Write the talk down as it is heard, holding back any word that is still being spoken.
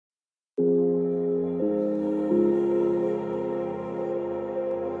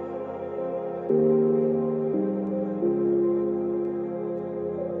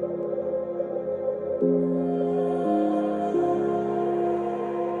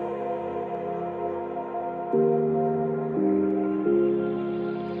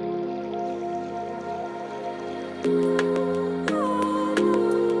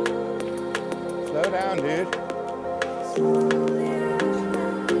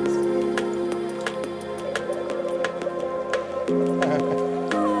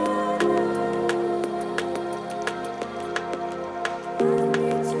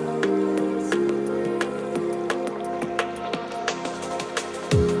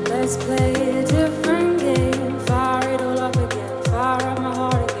Let's play a different game. Fire it all up again. Fire up my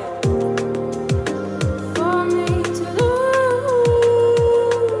heart again. For me to lose,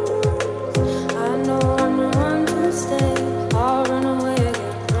 I know I'm the one to stay. I'll run away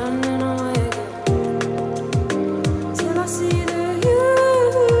again, running away again, till I see the you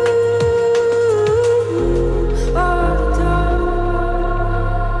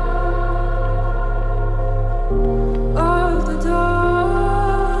of the door.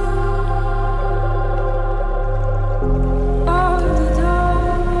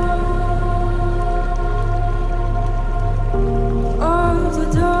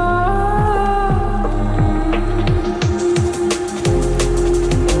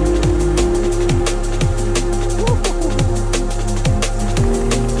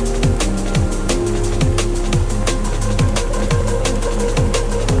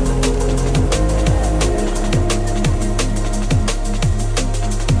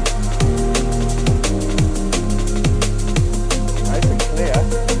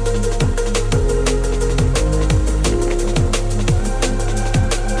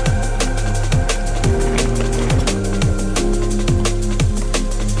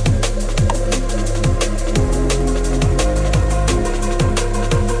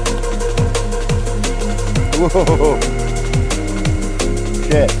 Whoa!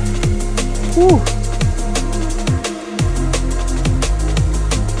 Shit! Woo!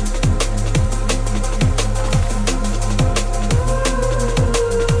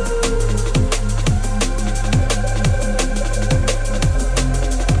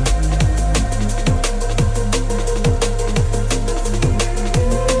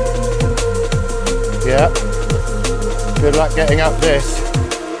 Yeah. Good luck getting up this.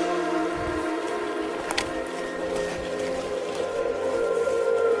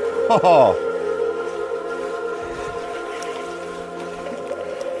 Oh.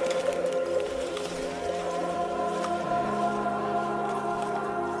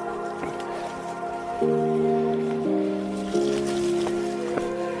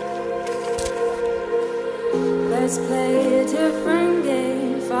 Let's play a different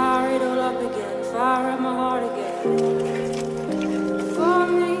game. Fire it all up again. Fire up my heart again. For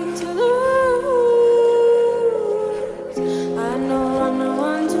me to lose, I know I'm the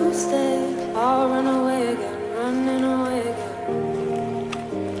one to stay. I'll run away again, running away again,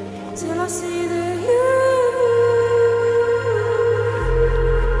 till I see the you.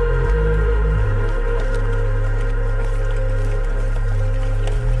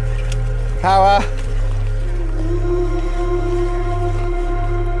 Power.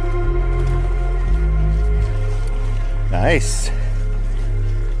 Nice.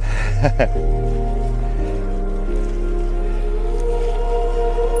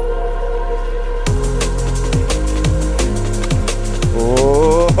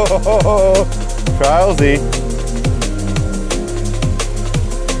 Oh, trialsy.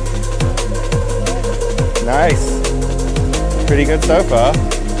 Nice. Pretty good so far.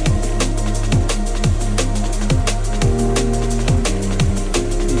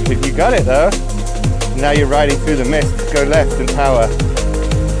 You got it though. Now you're riding through the mist. Go left and power.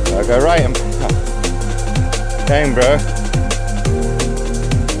 I'll go right and Dang, bro.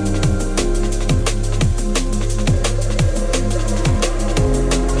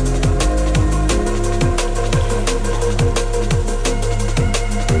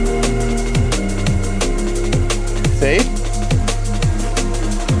 See?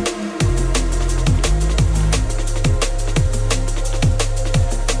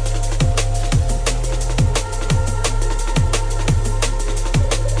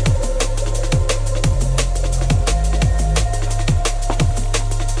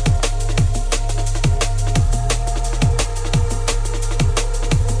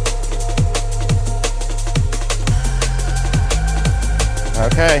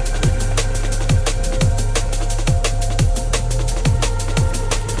 Okay.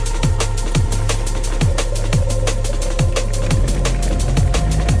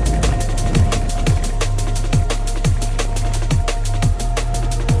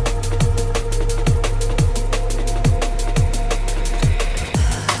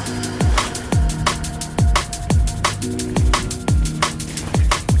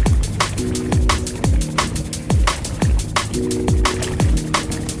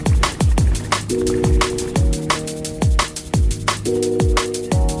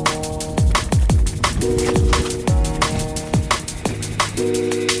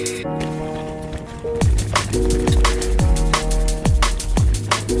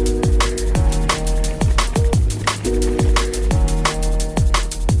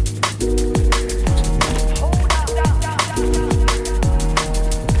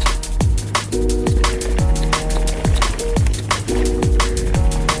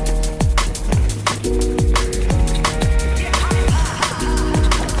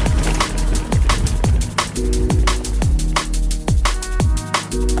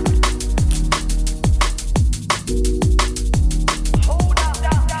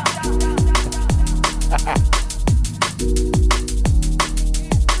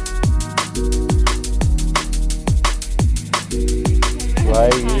 Why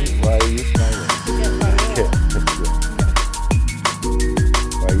are you smiling? Why are you smiling if you don't like it?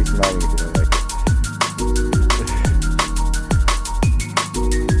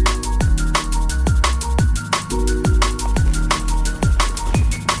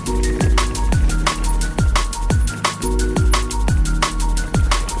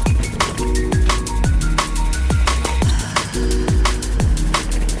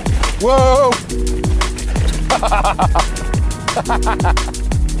 Whoa!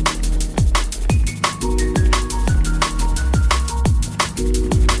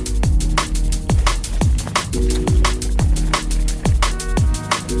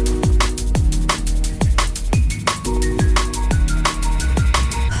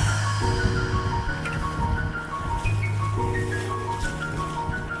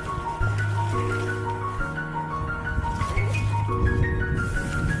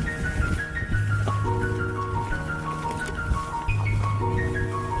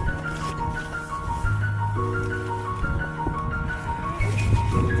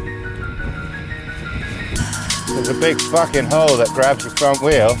 There's a big fucking hole that grabs your front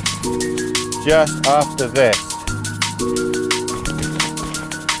wheel just after this.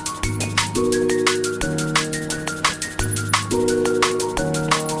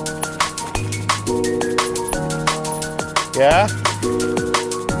 Yeah?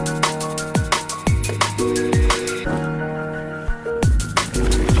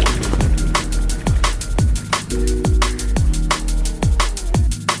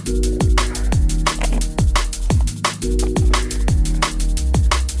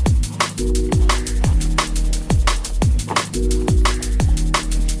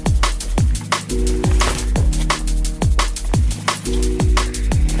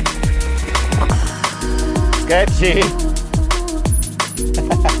 Sketchy.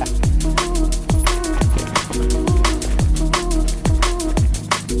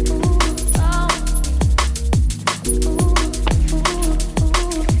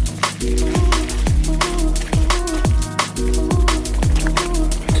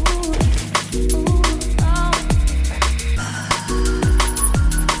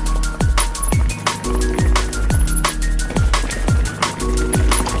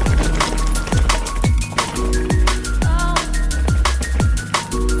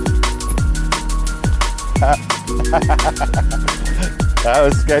 That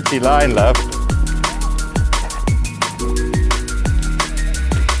was a sketchy line, love.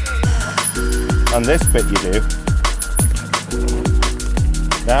 On this bit you do.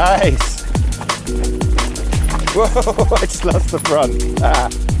 Nice! Whoa, I just lost the front. Ah.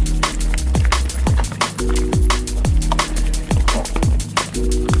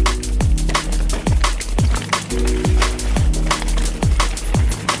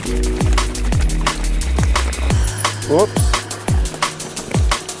 Whoops.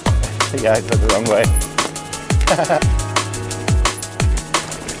 Yeah, I took the wrong way.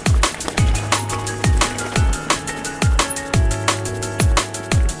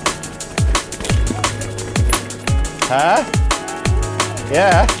 Huh?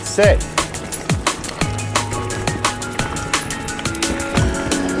 Yeah, sick.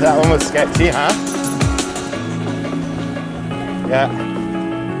 That one was sketchy, huh? Yeah.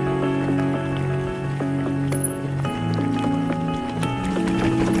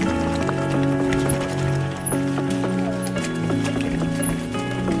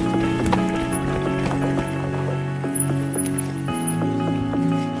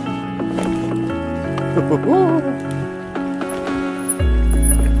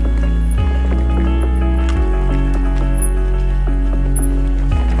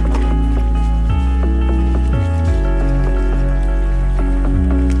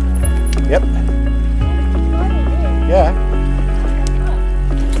 Yep. Yeah.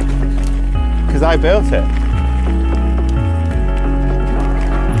 Because I built it.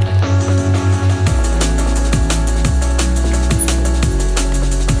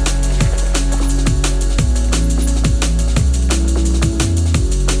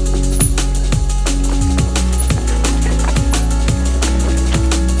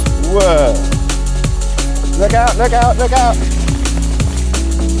 Whoa. Look out, look out, look out.